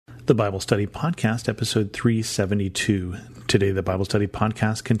The Bible Study Podcast, episode 372. Today, the Bible Study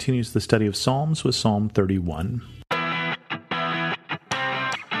Podcast continues the study of Psalms with Psalm 31.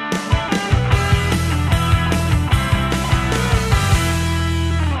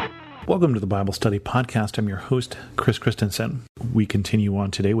 Welcome to the Bible Study Podcast. I'm your host, Chris Christensen. We continue on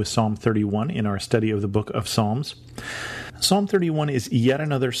today with Psalm 31 in our study of the book of Psalms. Psalm 31 is yet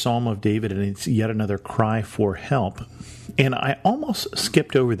another psalm of David, and it's yet another cry for help. And I almost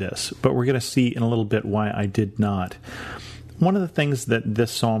skipped over this, but we're going to see in a little bit why I did not. One of the things that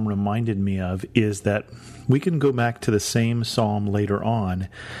this psalm reminded me of is that we can go back to the same psalm later on,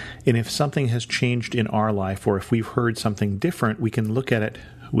 and if something has changed in our life, or if we've heard something different, we can look at it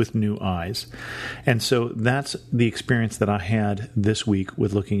with new eyes. And so that's the experience that I had this week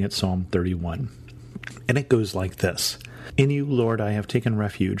with looking at Psalm 31. And it goes like this. In you, Lord, I have taken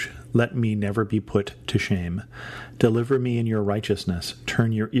refuge. Let me never be put to shame. Deliver me in your righteousness.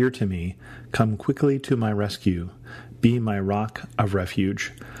 Turn your ear to me. Come quickly to my rescue. Be my rock of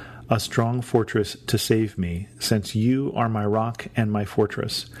refuge, a strong fortress to save me, since you are my rock and my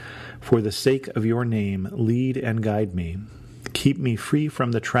fortress. For the sake of your name, lead and guide me. Keep me free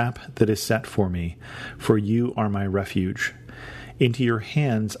from the trap that is set for me, for you are my refuge. Into your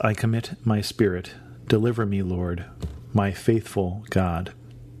hands I commit my spirit. Deliver me, Lord, my faithful God.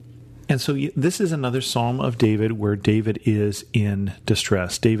 And so this is another psalm of David where David is in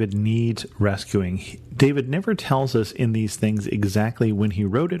distress. David needs rescuing. David never tells us in these things exactly when he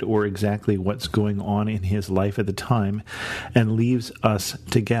wrote it or exactly what's going on in his life at the time, and leaves us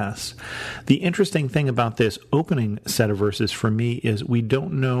to guess. The interesting thing about this opening set of verses for me is we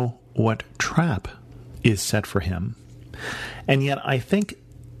don't know what trap is set for him. And yet I think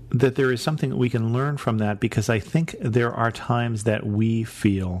that there is something that we can learn from that, because I think there are times that we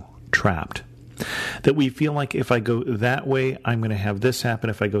feel trapped. That we feel like if I go that way, I'm going to have this happen.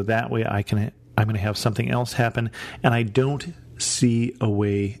 If I go that way, I'm going to have something else happen. And I don't see a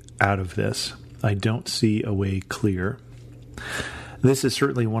way out of this. I don't see a way clear. This is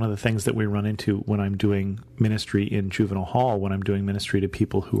certainly one of the things that we run into when I'm doing ministry in juvenile hall, when I'm doing ministry to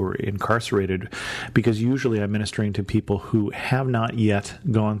people who are incarcerated, because usually I'm ministering to people who have not yet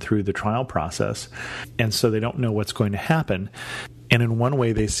gone through the trial process, and so they don't know what's going to happen. And in one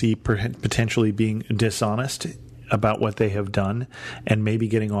way, they see potentially being dishonest about what they have done and maybe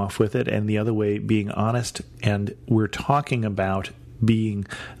getting off with it, and the other way being honest, and we're talking about being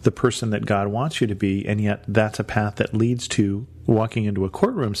the person that God wants you to be, and yet that's a path that leads to walking into a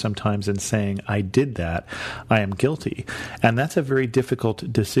courtroom sometimes and saying, I did that, I am guilty. And that's a very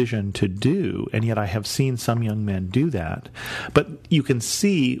difficult decision to do, and yet I have seen some young men do that. But you can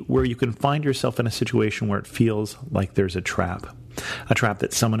see where you can find yourself in a situation where it feels like there's a trap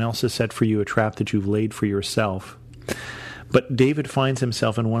that someone else has set for you, a trap that you've laid for yourself. But David finds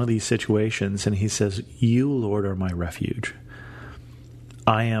himself in one of these situations, and he says, you, Lord, are my refuge.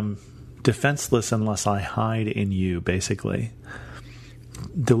 I am defenseless unless I hide in you, basically.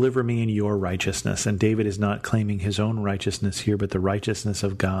 Deliver me in your righteousness. And David is not claiming his own righteousness here, but the righteousness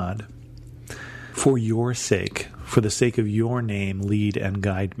of God. For your sake, for the sake of your name, lead and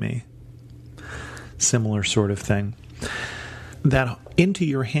guide me. Similar sort of thing. That into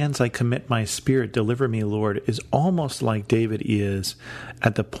your hands I commit my spirit, deliver me, Lord, is almost like David is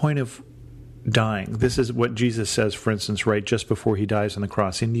at the point of dying. This is what Jesus says, for instance, right just before he dies on the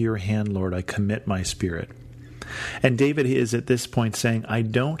cross. Into your hand, Lord, I commit my spirit. And David is at this point saying, I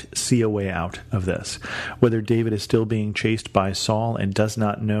don't see a way out of this. Whether David is still being chased by Saul and does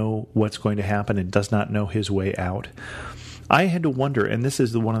not know what's going to happen and does not know his way out. I had to wonder, and this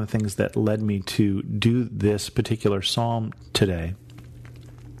is one of the things that led me to do this particular psalm today,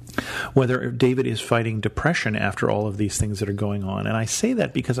 whether David is fighting depression after all of these things that are going on. And I say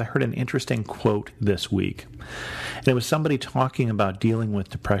that because I heard an interesting quote this week. And it was somebody talking about dealing with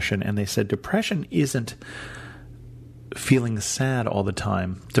depression, and they said depression isn't feeling sad all the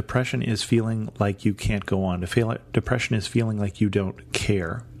time. Depression is feeling like you can't go on. Depression is feeling like you don't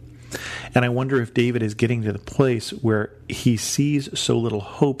care. And I wonder if David is getting to the place where he sees so little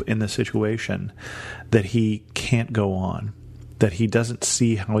hope in the situation that he can't go on, that he doesn't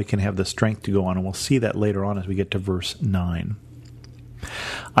see how he can have the strength to go on. And we'll see that later on as we get to verse 9.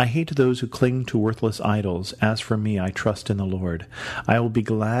 I hate those who cling to worthless idols. As for me, I trust in the Lord. I will be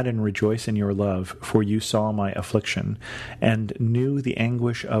glad and rejoice in your love, for you saw my affliction and knew the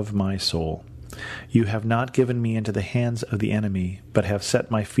anguish of my soul. You have not given me into the hands of the enemy, but have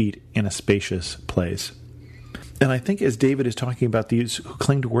set my feet in a spacious place. And I think as David is talking about these who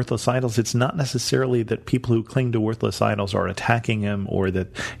cling to worthless idols, it's not necessarily that people who cling to worthless idols are attacking him or that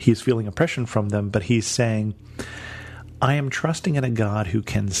he's feeling oppression from them, but he's saying, I am trusting in a God who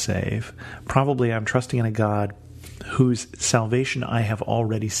can save. Probably I'm trusting in a God whose salvation I have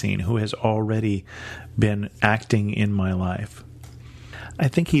already seen, who has already been acting in my life. I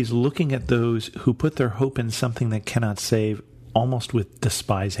think he's looking at those who put their hope in something that cannot save, almost with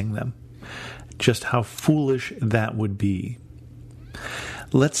despising them. Just how foolish that would be.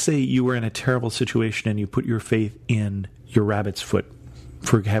 Let's say you were in a terrible situation and you put your faith in your rabbit's foot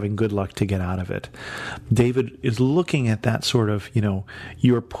for having good luck to get out of it. David is looking at that sort of,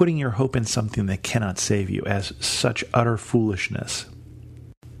 you are putting your hope in something that cannot save you as such utter foolishness.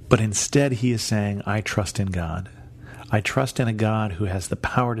 But instead he is saying, I trust in God. I trust in a God who has the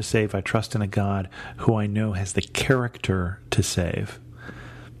power to save. I trust in a God who I know has the character to save,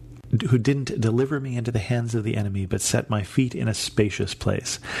 who didn't deliver me into the hands of the enemy, but set my feet in a spacious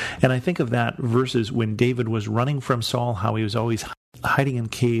place. And I think of that verses when David was running from Saul, how he was always hiding in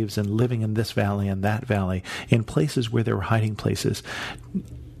caves and living in this valley and that valley, in places where there were hiding places.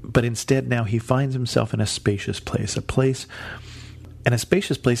 But instead now he finds himself in a spacious place, and a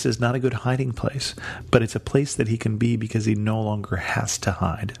spacious place is not a good hiding place, but it's a place that he can be because he no longer has to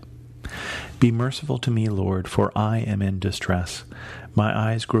hide. Be merciful to me, Lord, for I am in distress. My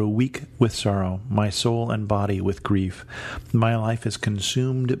eyes grow weak with sorrow, my soul and body with grief. My life is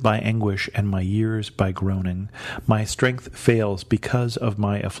consumed by anguish, and my years by groaning. My strength fails because of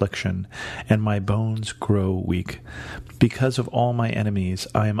my affliction, and my bones grow weak. Because of all my enemies,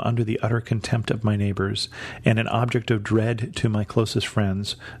 I am under the utter contempt of my neighbors, and an object of dread to my closest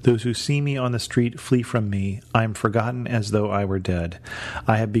friends. Those who see me on the street flee from me. I am forgotten as though I were dead.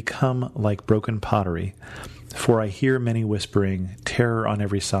 I have become like broken pottery. For I hear many whispering, terror on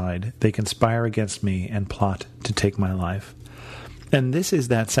every side. They conspire against me and plot to take my life. And this is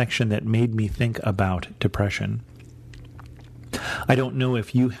that section that made me think about depression. I don't know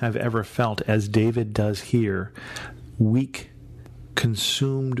if you have ever felt, as David does here, weak,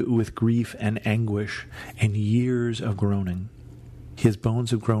 consumed with grief and anguish and years of groaning. His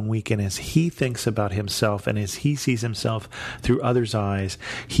bones have grown weak, and as he thinks about himself and as he sees himself through others' eyes,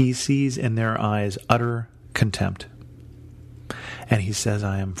 he sees in their eyes utter contempt. And he says,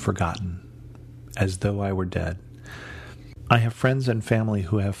 I am forgotten, as though I were dead. I have friends and family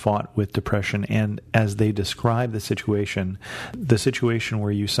who have fought with depression, and as they describe the situation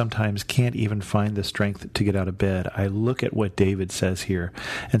where you sometimes can't even find the strength to get out of bed, I look at what David says here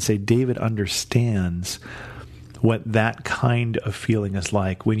and say, David understands what that kind of feeling is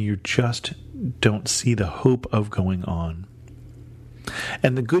like when you just don't see the hope of going on.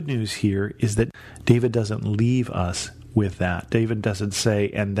 And the good news here is that David doesn't leave us with that. David doesn't say,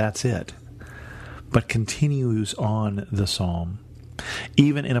 and that's it, but continues on the psalm.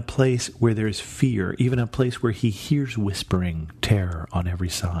 Even in a place where there's fear, even a place where he hears whispering terror on every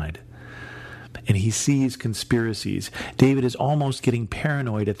side, and he sees conspiracies. David is almost getting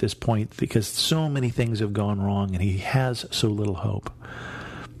paranoid at this point because so many things have gone wrong and he has so little hope.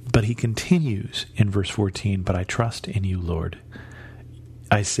 But he continues in verse 14, but I trust in you, Lord.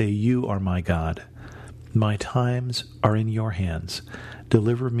 I say, you are my God. My times are in your hands.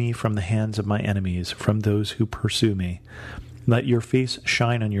 Deliver me from the hands of my enemies, from those who pursue me. Let your face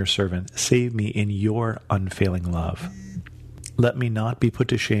shine on your servant. Save me in your unfailing love. Let me not be put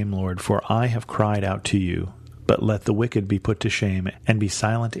to shame, Lord, for I have cried out to you. But let the wicked be put to shame, and be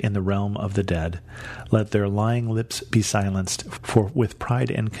silent in the realm of the dead. Let their lying lips be silenced, for with pride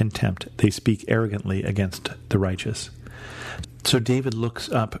and contempt they speak arrogantly against the righteous. So David looks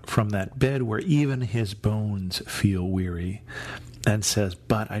up from that bed where even his bones feel weary and says,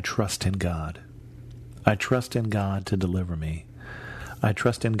 but I trust in God. I trust in God to deliver me. I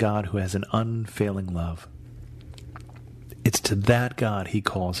trust in God who has an unfailing love. It's to that God he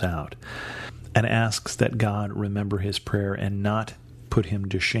calls out and asks that God remember his prayer and not put him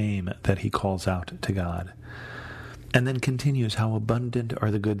to shame that he calls out to God. And then continues, how abundant are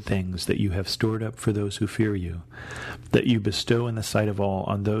the good things that you have stored up for those who fear you, that you bestow in the sight of all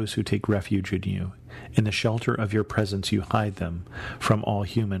on those who take refuge in you. In the shelter of your presence you hide them from all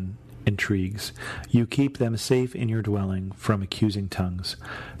human intrigues. You keep them safe in your dwelling from accusing tongues.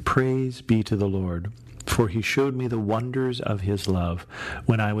 Praise be to the Lord, for he showed me the wonders of his love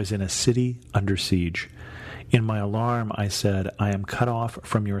when I was in a city under siege. In my alarm I said, I am cut off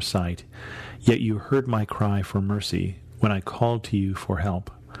from your sight. Yet you heard my cry for mercy when I called to you for help.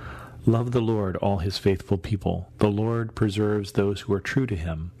 Love the Lord, all his faithful people. The Lord preserves those who are true to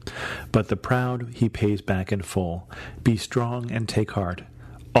him, but the proud he pays back in full. Be strong and take heart,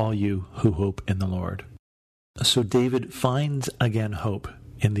 all you who hope in the Lord. So David finds again hope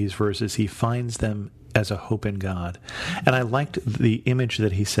in these verses. He finds them as a hope in God. And I liked the image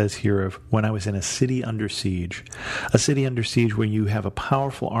that he says here of when I was in a city under siege where you have a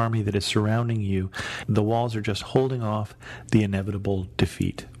powerful army that is surrounding you. The walls are just holding off the inevitable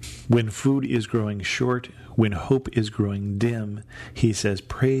defeat. When food is growing short, when hope is growing dim, he says,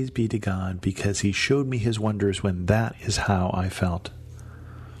 praise be to God because he showed me his wonders when that is how I felt.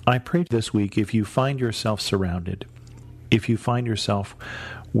 I pray this week, if you find yourself surrounded, if you find yourself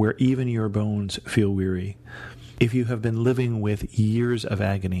where even your bones feel weary, if you have been living with years of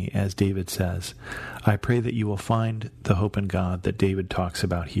agony, as David says, I pray that you will find the hope in God that David talks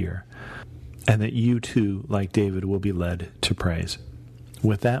about here, and that you too, like David, will be led to praise.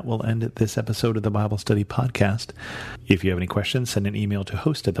 With that, we'll end this episode of the Bible Study Podcast. If you have any questions, send an email to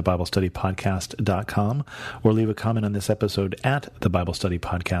host@thebiblestudypodcast.com or leave a comment on this episode at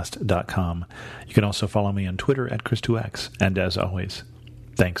thebiblestudypodcast.com. You can also follow me on Twitter at Chris2X. And as always,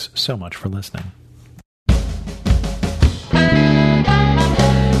 thanks so much for listening.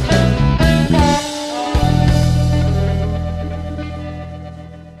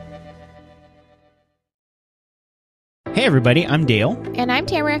 Hey everybody, I'm Dale. And I'm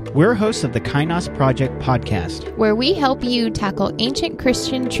Tamara. We're hosts of the Kainos Project podcast, where we help you tackle ancient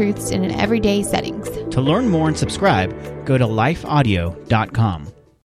Christian truths in an everyday settings. To learn more and subscribe, go to lifeaudio.com.